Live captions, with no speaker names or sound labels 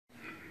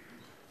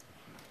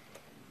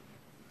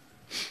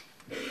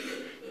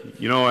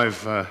You know,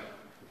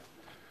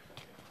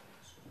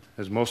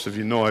 as most of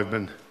you know, I've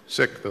been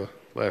sick the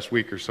last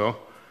week or so.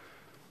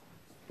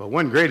 But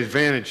one great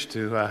advantage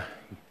to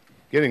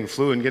getting the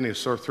flu and getting a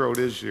sore throat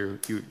is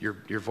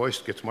your voice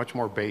gets much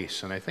more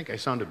bass. And I think I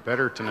sounded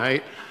better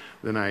tonight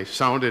than I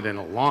sounded in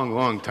a long,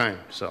 long time.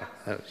 So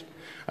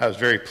I was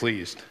very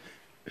pleased.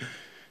 As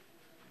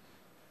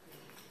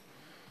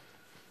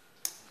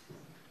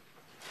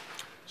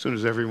soon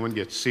as everyone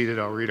gets seated,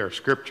 I'll read our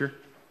scripture.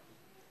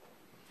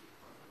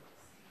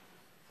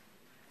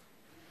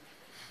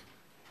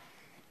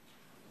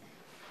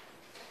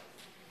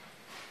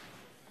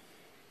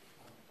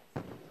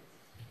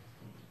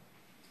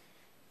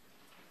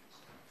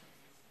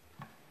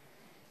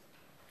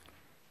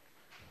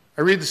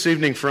 I read this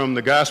evening from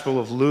the Gospel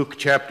of Luke,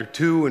 chapter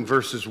 2, and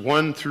verses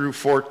 1 through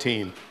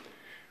 14.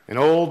 An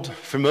old,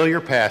 familiar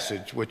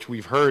passage which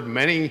we've heard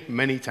many,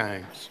 many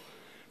times,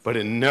 but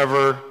it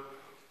never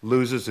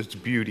loses its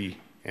beauty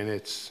and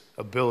its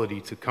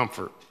ability to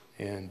comfort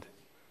and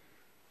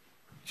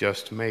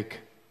just make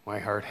my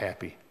heart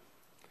happy.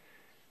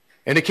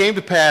 And it came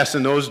to pass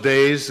in those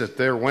days that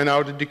there went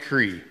out a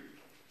decree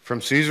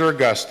from Caesar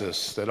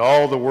Augustus that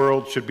all the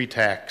world should be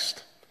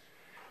taxed.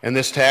 And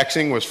this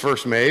taxing was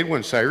first made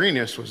when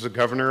Cyrenius was the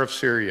governor of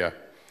Syria.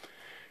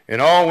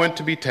 And all went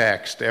to be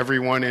taxed,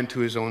 everyone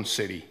into his own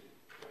city.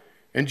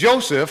 And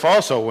Joseph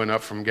also went up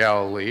from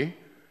Galilee,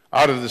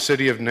 out of the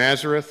city of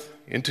Nazareth,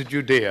 into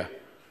Judea,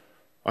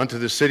 unto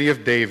the city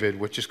of David,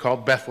 which is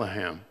called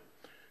Bethlehem,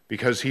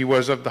 because he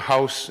was of the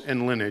house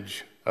and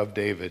lineage of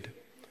David,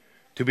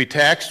 to be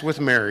taxed with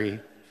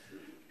Mary,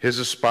 his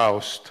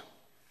espoused,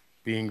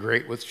 being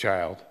great with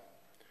child.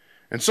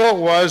 And so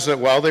it was that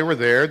while they were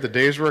there, the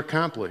days were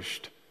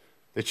accomplished,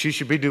 that she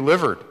should be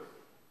delivered.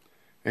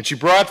 And she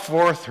brought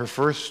forth her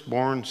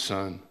firstborn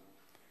son,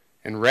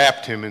 and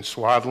wrapped him in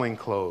swaddling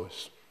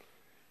clothes,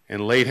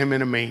 and laid him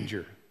in a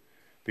manger,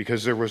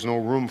 because there was no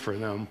room for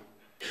them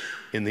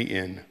in the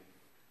inn.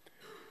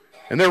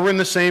 And there were in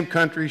the same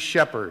country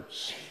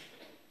shepherds,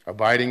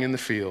 abiding in the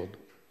field,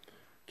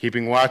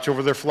 keeping watch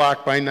over their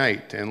flock by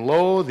night. And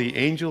lo, the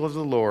angel of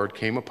the Lord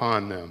came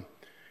upon them,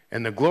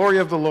 and the glory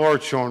of the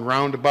Lord shone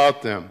round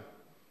about them,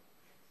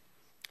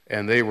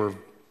 and they were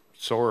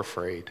sore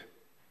afraid.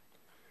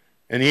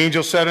 And the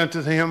angel said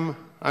unto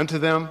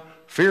them,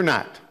 Fear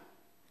not,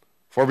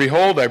 for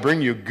behold, I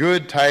bring you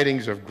good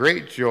tidings of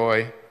great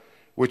joy,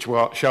 which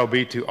shall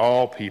be to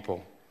all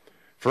people.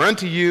 For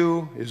unto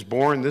you is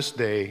born this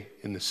day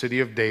in the city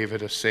of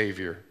David a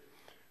Savior,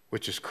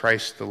 which is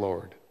Christ the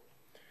Lord.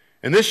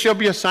 And this shall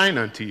be a sign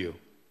unto you.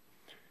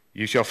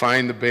 You shall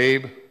find the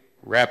babe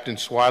wrapped in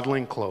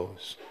swaddling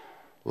clothes,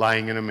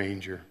 lying in a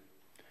manger.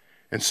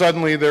 And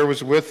suddenly there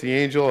was with the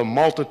angel a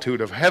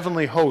multitude of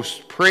heavenly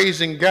hosts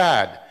praising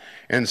God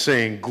and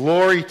saying,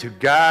 Glory to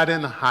God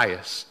in the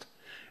highest,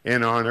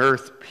 and on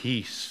earth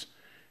peace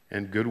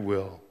and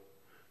goodwill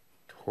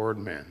toward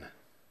men.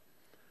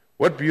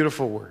 What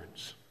beautiful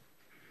words.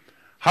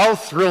 How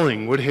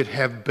thrilling would it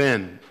have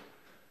been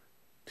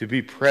to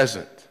be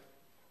present,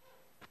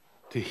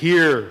 to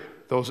hear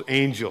those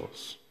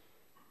angels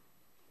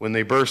when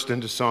they burst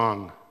into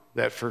song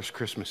that first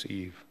Christmas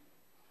Eve.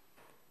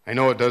 I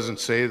know it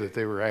doesn't say that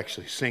they were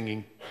actually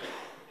singing,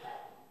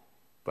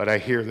 but I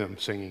hear them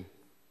singing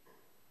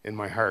in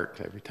my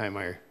heart every time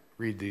I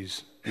read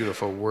these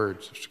beautiful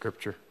words of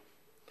Scripture.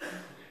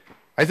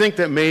 I think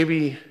that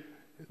maybe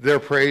their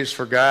praise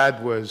for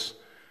God was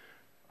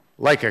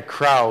like a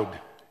crowd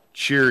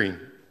cheering,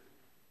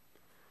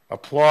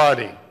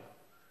 applauding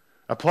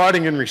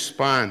in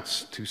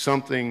response to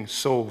something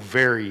so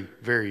very,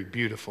 very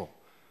beautiful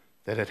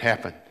that had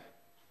happened.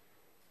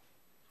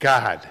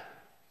 God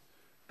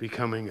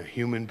becoming a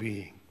human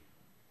being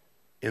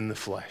in the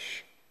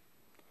flesh.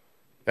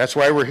 That's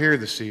why we're here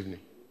this evening.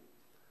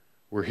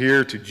 We're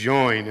here to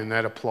join in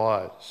that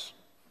applause.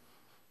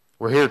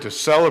 We're here to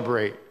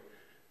celebrate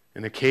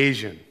an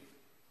occasion.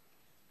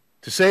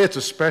 To say it's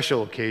a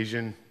special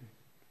occasion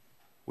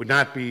would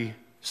not be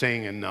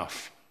saying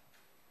enough.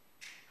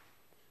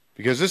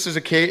 Because this is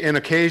an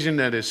occasion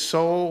that is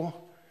so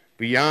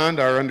beyond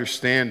our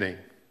understanding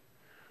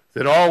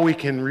that all we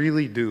can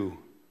really do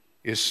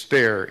is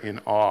stare in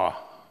awe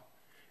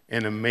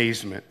and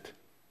amazement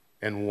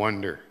and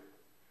wonder.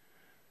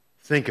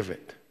 Think of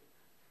it.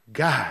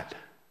 God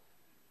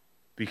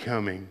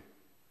becoming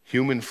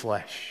human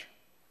flesh,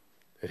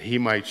 that he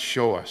might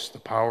show us the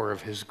power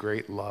of his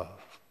great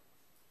love,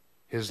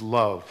 his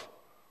love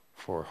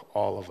for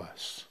all of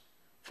us,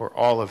 for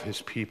all of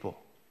his people,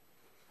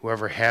 who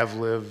ever have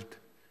lived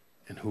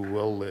and who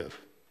will live.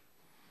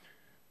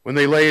 When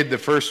they laid the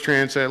first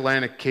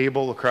transatlantic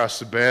cable across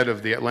the bed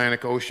of the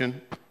Atlantic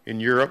Ocean in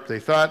Europe, they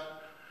thought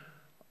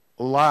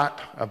a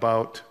lot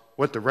about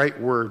what the right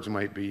words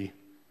might be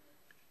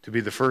to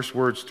be the first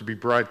words to be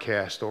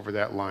broadcast over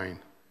that line.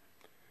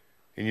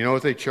 And you know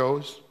what they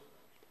chose?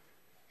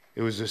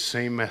 It was the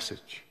same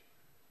message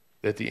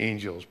that the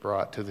angels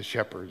brought to the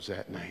shepherds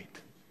that night.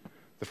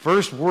 The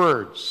first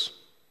words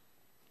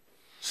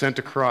sent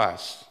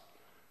across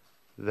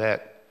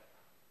that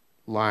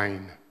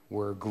line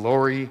were,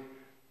 Glory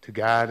to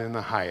God in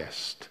the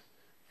highest,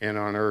 and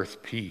on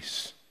earth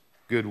peace,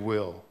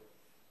 goodwill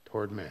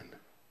toward men.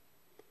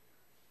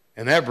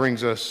 And that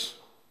brings us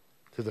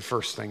to the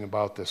first thing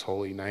about this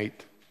holy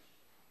night.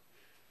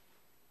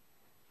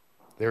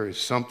 There is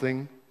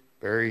something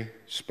very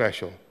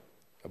special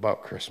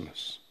about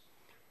Christmas.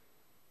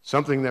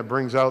 Something that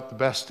brings out the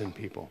best in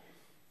people.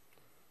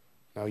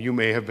 Now, you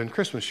may have been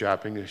Christmas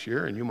shopping this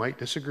year, and you might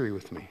disagree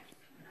with me.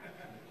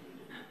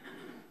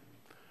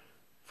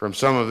 From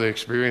some of the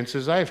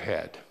experiences I've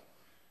had,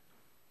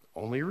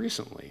 only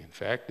recently, in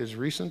fact, as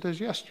recent as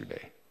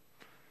yesterday,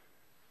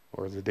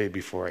 or the day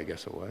before, I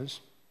guess it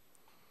was,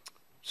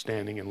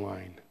 standing in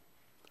line.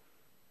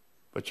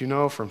 But you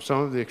know, from some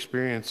of the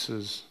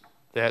experiences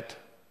that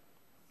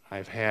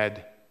I've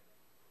had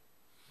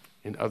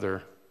in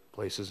other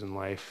places in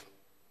life,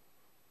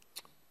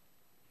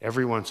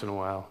 every once in a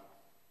while,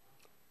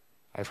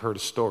 I've heard a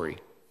story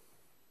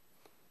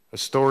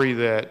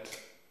that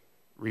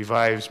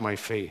revives my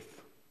faith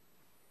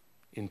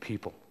in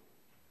people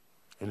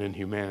and in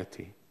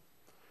humanity.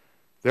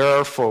 There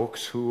are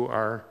folks who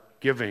are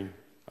giving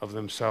of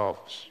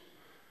themselves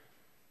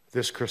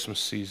this Christmas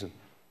season.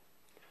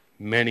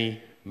 Many,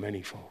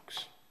 many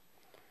folks.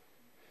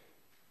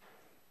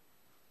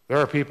 There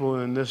are people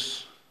in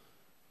this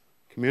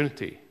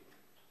community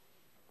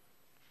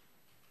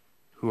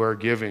who are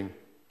giving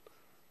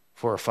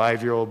for a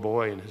 5-year-old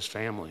boy and his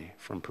family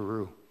from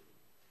Peru.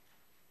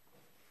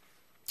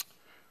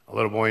 A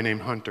little boy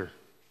named Hunter.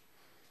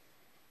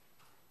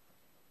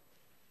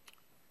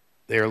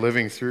 They are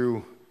living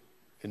through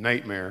a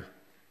nightmare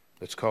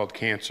that's called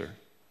cancer,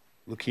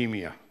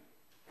 leukemia.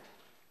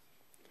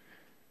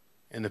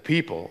 And the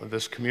people of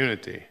this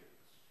community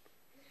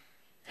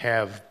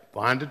have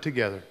bonded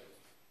together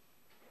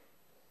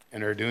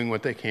and are doing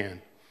what they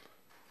can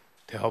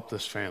to help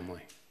this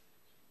family,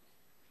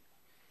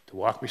 to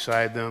walk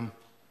beside them,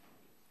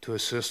 to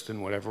assist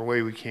in whatever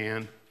way we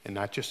can, and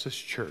not just as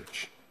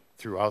church,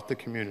 throughout the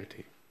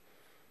community,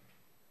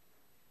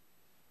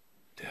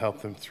 to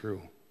help them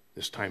through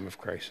this time of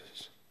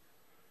crisis.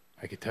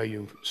 I could tell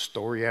you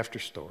story after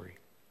story.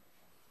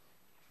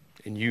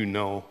 And you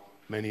know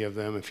many of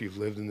them, if you've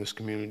lived in this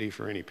community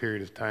for any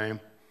period of time,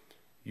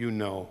 you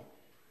know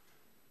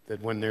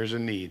that when there's a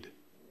need,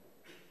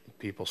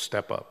 people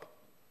step up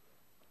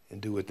and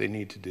do what they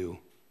need to do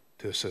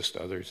to assist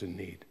others in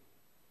need.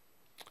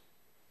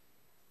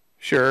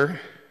 Sure,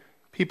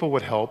 people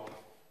would help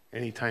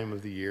any time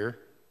of the year,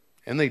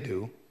 and they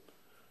do,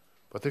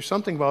 but there's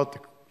something about the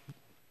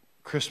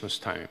Christmas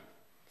time,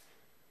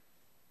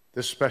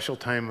 this special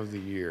time of the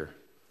year,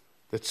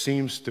 that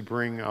seems to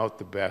bring out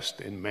the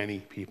best in many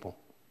people.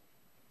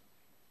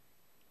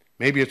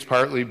 Maybe it's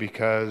partly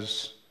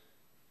because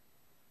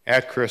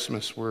at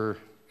Christmas we're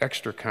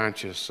extra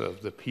conscious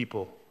of the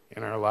people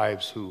in our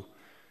lives who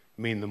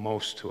mean the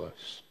most to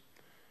us.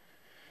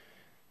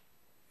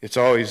 It's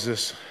always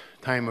this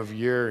time of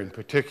year, and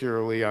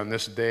particularly on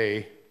this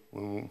day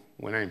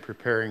when I'm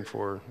preparing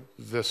for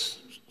this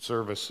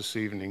service this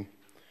evening,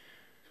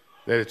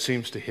 that it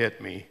seems to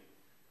hit me.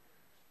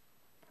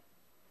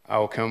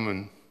 I'll come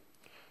and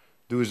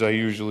do as I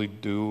usually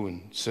do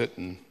and sit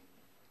and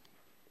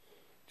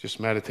just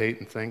meditate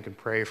and think and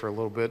pray for a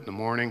little bit in the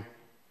morning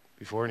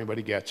before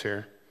anybody gets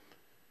here.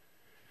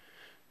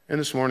 And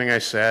this morning I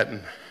sat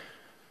in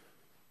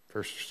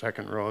first or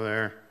second row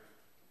there,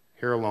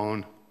 here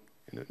alone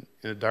in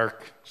a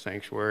dark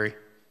sanctuary,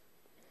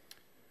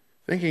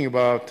 thinking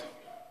about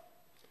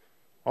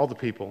all the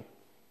people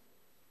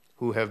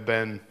who have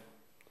been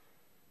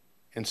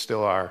and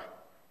still are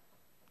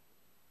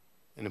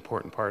an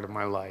important part of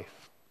my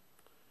life.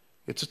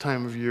 It's a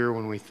time of year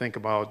when we think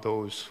about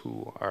those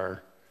who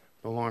are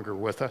no longer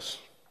with us.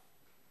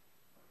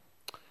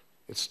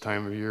 It's a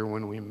time of year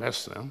when we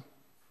miss them.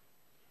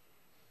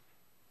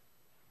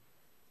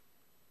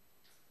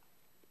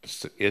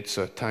 It's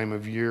a time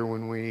of year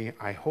when we,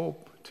 I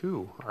hope,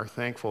 too, are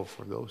thankful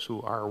for those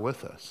who are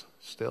with us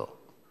still.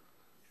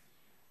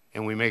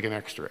 And we make an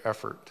extra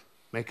effort,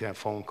 make that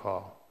phone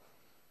call,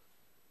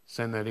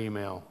 send that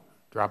email,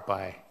 drop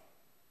by,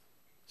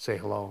 say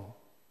hello,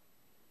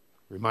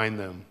 remind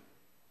them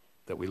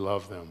that we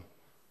love them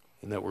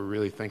and that we're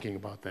really thinking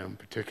about them,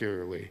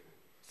 particularly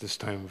this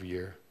time of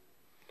year.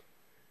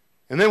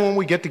 And then when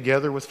we get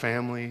together with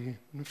family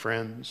and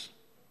friends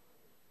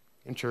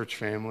and church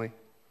family,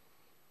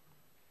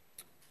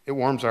 it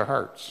warms our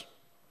hearts,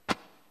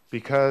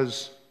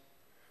 because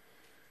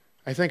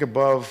I think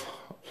above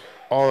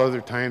all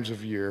other times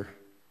of year,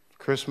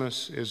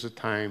 Christmas is a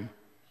time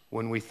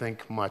when we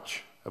think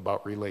much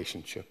about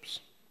relationships.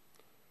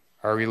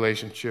 Our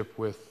relationship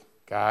with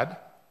God,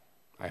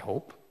 I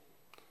hope,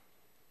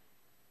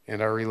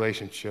 and our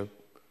relationship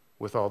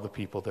with all the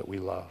people that we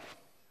love.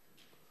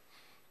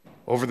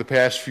 Over the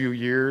past few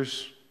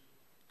years,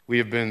 we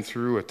have been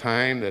through a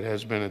time that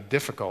has been a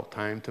difficult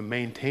time to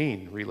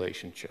maintain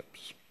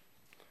relationships.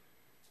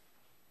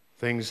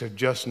 Things have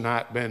just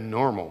not been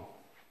normal.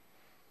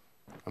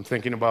 I'm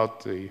thinking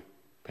about the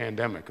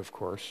pandemic, of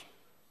course.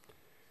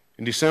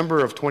 In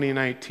December of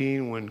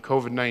 2019, when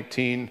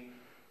COVID-19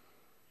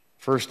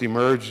 first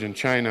emerged in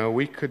China,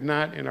 we could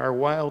not in our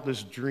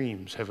wildest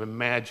dreams have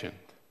imagined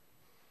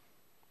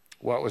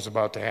what was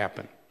about to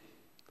happen.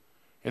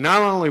 And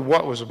not only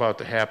what was about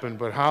to happen,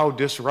 but how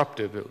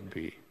disruptive it would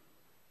be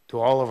to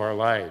all of our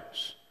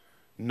lives.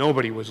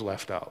 Nobody was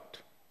left out.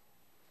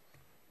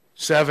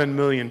 7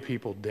 million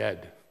people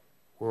dead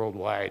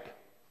worldwide.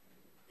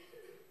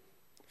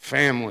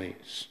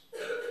 Families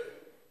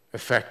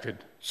affected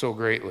so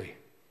greatly.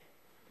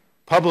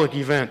 Public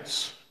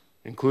events,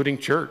 including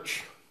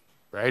church,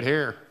 right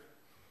here,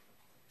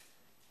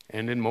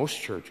 and in most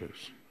churches,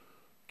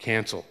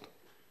 canceled,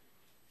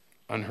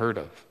 unheard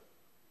of.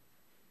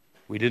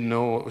 We didn't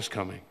know what was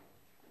coming.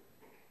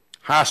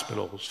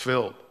 Hospitals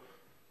filled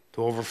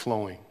to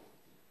overflowing.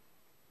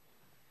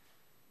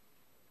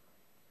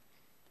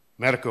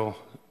 Medical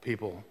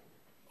people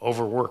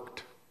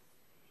overworked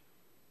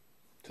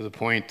to the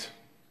point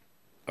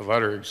of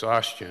utter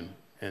exhaustion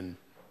and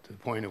to the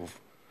point of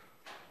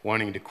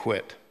wanting to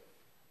quit.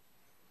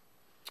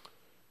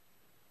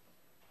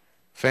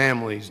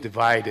 Families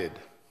divided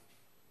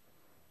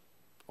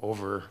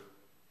over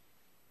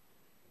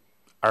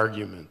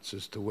arguments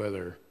as to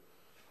whether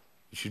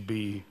you should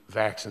be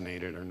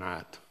vaccinated or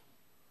not.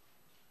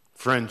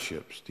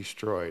 Friendships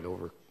destroyed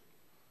over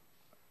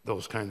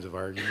those kinds of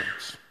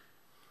arguments.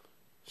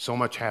 So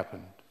much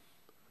happened,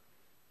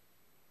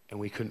 and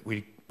we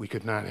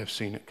could not have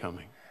seen it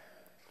coming.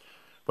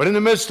 But in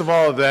the midst of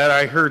all of that,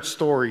 I heard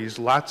stories,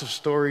 lots of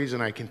stories,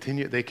 and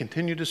they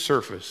continue to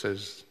surface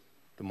as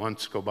the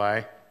months go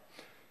by,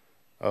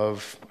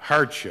 of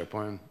hardship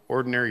on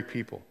ordinary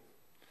people.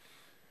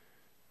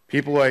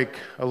 People like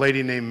a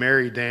lady named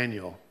Mary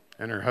Daniel,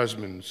 and her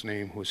husband's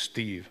name was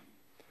Steve.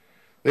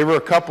 They were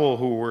a couple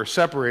who were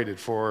separated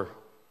for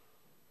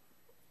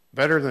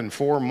better than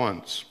 4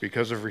 months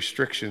because of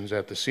restrictions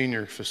at the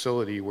senior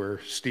facility where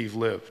Steve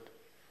lived.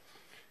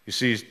 You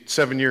see,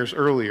 7 years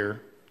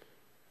earlier,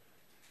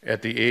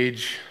 at the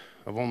age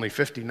of only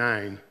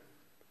 59,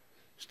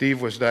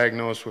 Steve was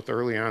diagnosed with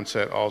early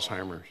onset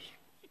Alzheimer's.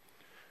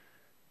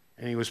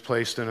 And he was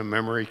placed in a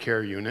memory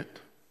care unit,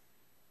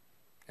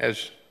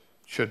 as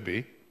should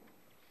be.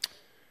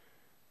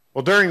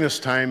 Well, during this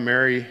time,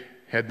 Mary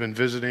had been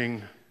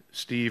visiting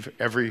Steve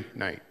every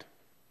night.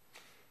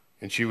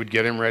 And she would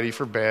get him ready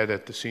for bed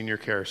at the senior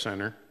care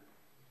center.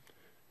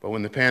 But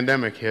when the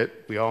pandemic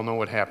hit, we all know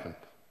what happened.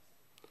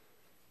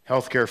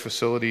 Healthcare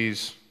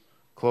facilities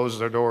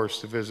closed their doors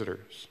to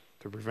visitors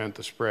to prevent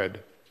the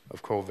spread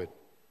of COVID.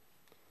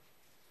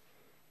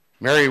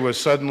 Mary was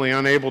suddenly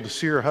unable to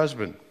see her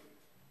husband.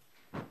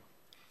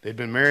 They'd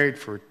been married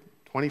for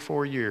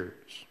 24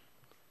 years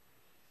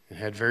and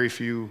had very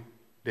few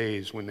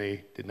days when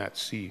they did not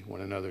see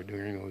one another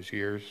during those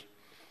years.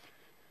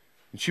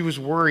 And she was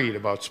worried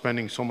about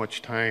spending so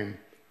much time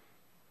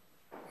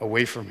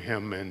away from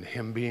him and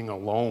him being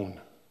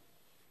alone.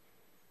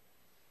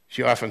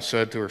 She often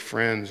said to her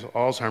friends,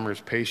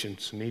 Alzheimer's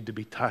patients need to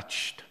be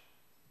touched.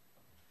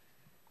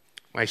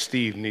 My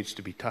Steve needs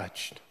to be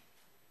touched.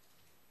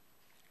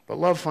 But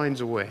love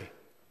finds a way.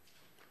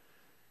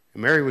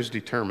 And Mary was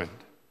determined.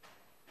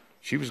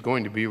 She was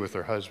going to be with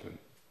her husband.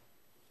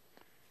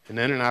 And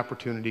then an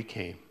opportunity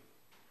came.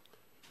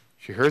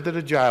 She heard that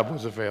a job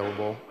was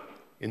available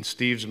in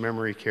Steve's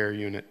memory care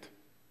unit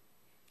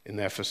in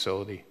that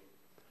facility.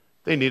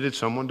 They needed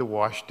someone to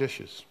wash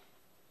dishes.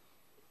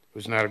 It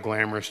was not a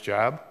glamorous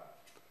job,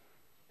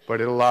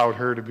 but it allowed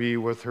her to be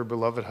with her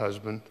beloved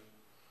husband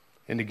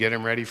and to get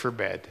him ready for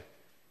bed.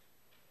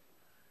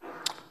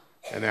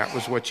 And that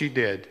was what she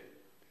did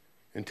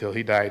until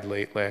he died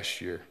late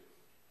last year.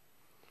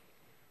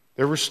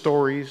 There were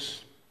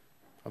stories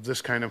of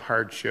this kind of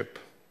hardship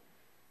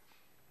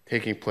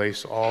taking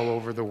place all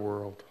over the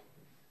world.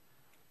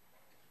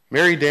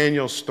 Mary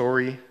Daniel's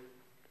story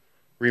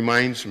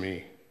reminds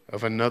me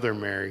of another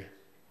Mary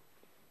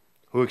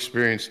who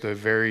experienced a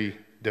very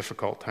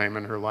difficult time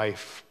in her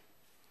life.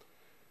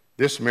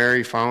 This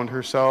Mary found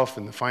herself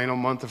in the final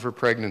month of her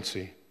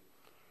pregnancy,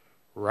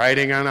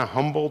 riding on a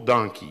humble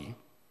donkey,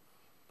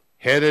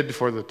 headed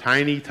for the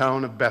tiny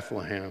town of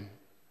Bethlehem,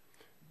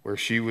 where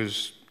she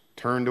was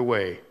turned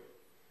away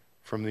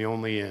from the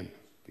only inn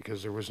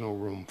because there was no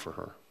room for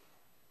her.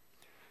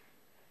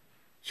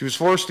 She was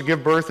forced to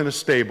give birth in a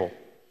stable.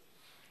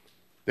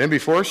 Then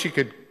before she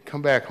could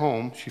come back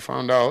home, she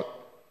found out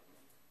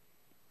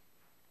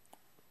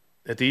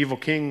that the evil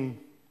king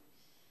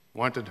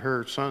wanted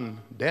her son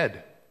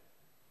dead.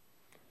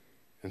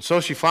 And so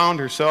she found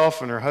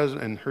herself and her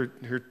husband and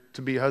her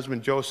to-be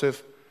husband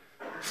Joseph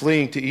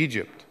fleeing to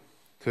Egypt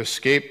to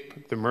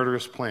escape the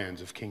murderous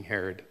plans of King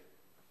Herod.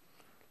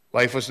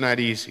 Life was not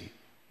easy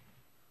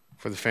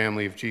for the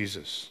family of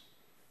Jesus,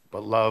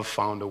 but love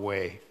found a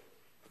way,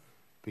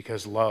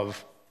 because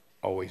love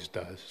always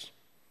does.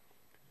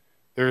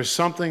 There is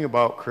something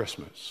about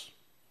Christmas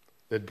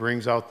that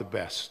brings out the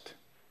best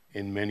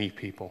in many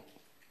people.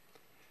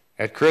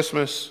 At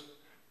Christmas,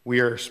 we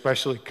are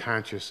especially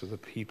conscious of the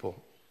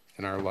people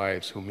in our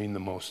lives who mean the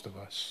most of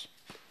us.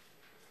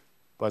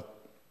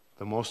 But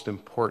the most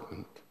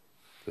important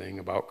thing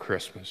about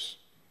Christmas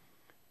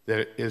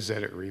that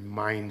it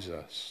reminds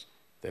us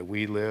that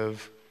we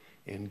live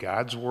in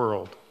God's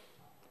world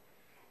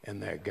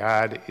and that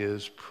God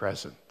is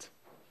present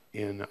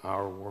in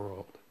our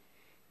world.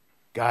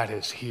 God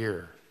is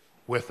here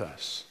with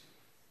us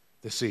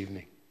this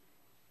evening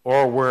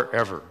or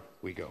wherever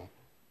we go.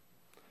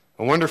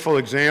 A wonderful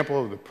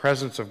example of the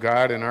presence of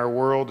God in our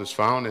world is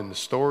found in the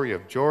story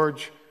of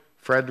George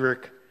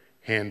Frederick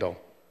Handel.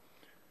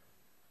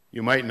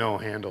 You might know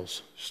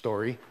Handel's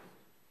story.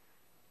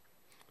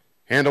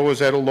 Handel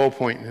was at a low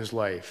point in his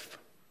life.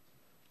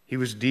 He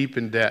was deep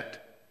in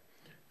debt.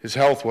 His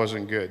health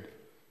wasn't good.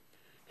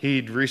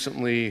 He'd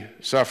recently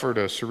suffered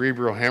a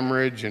cerebral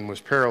hemorrhage and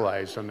was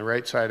paralyzed on the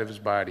right side of his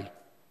body.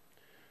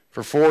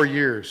 For 4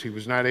 years, he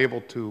was not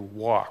able to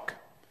walk.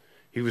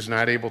 He was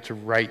not able to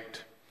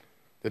write.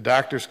 The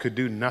doctors could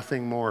do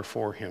nothing more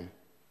for him.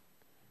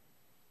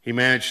 He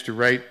managed to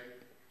write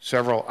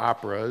several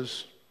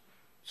operas,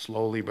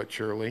 slowly but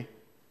surely,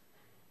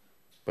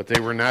 but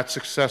they were not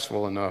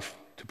successful enough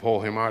to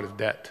pull him out of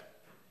debt.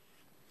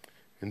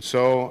 And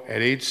so,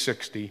 at age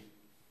 60,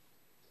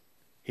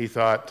 he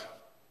thought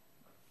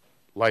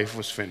life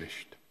was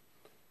finished.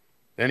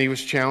 Then he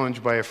was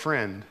challenged by a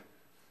friend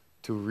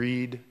to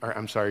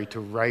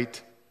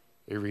write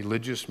a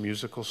religious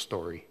musical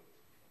story.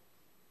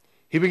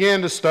 He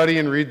began to study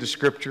and read the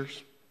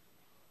scriptures,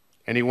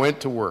 and he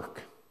went to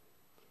work.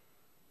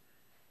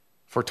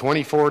 For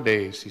 24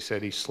 days, he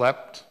said, he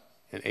slept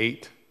and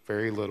ate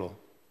very little.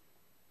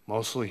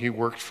 Mostly he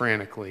worked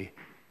frantically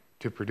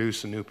to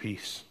produce a new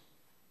piece.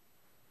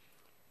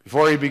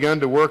 Before he began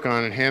to work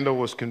on it, Handel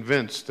was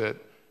convinced that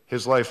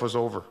his life was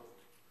over.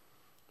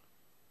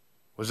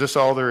 Was this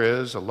all there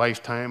is? A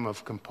lifetime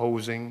of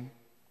composing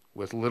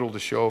with little to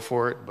show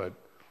for it, but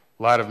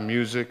a lot of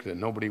music that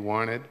nobody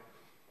wanted,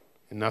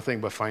 and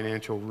nothing but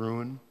financial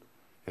ruin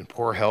and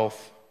poor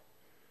health.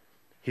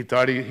 He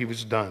thought he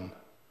was done.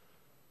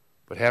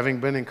 But having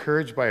been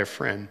encouraged by a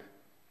friend,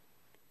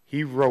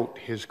 he wrote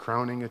his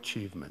crowning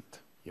achievement.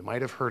 You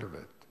might have heard of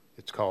it.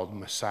 It's called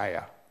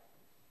Messiah.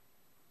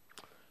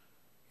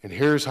 And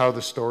here's how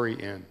the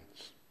story ends.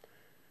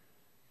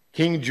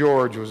 King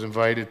George was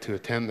invited to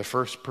attend the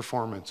first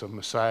performance of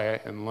Messiah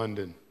in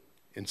London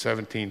in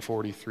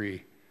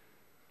 1743.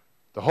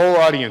 The whole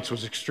audience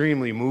was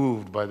extremely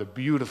moved by the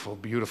beautiful,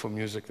 beautiful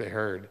music they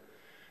heard,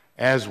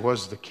 as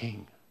was the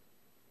king.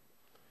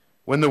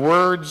 When the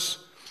words,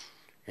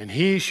 "And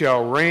he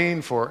shall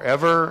reign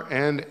forever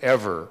and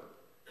ever,"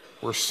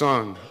 were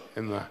sung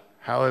in the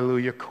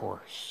Hallelujah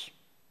chorus,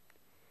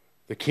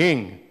 the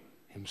king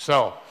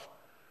himself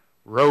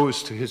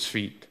rose to his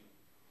feet.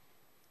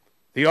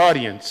 The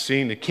audience,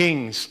 seeing the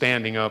king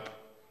standing up,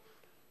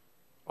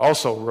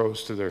 also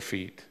rose to their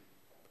feet.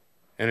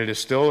 And it is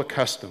still a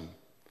custom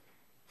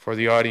for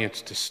the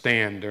audience to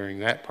stand during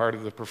that part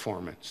of the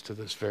performance to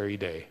this very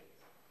day.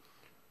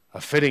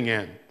 A fitting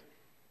end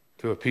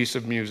to a piece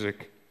of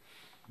music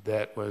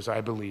that was,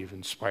 I believe,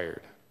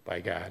 inspired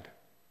by God.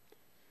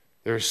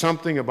 There is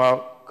something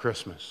about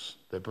Christmas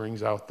that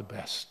brings out the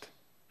best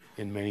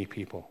in many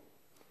people.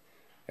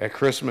 At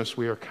Christmas,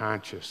 we are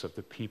conscious of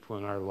the people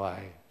in our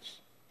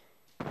lives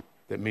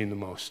that mean the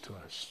most to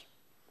us.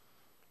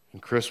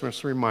 And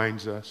Christmas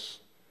reminds us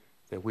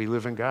that we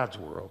live in God's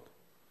world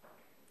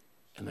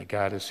and that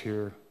God is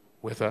here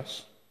with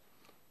us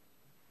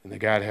and that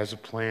God has a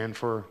plan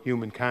for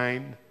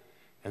humankind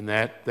and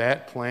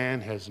that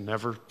plan has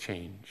never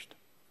changed.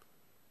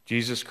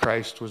 Jesus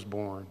Christ was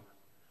born.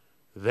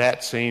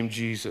 That same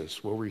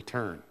Jesus will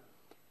return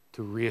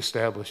to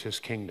reestablish his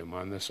kingdom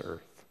on this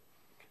earth.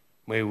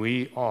 May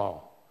we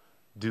all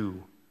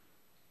do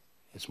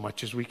as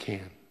much as we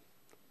can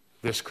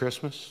this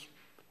Christmas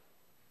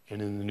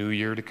and in the new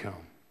year to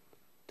come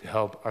to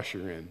help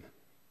usher in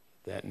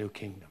that new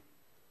kingdom.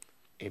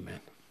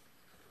 Amen.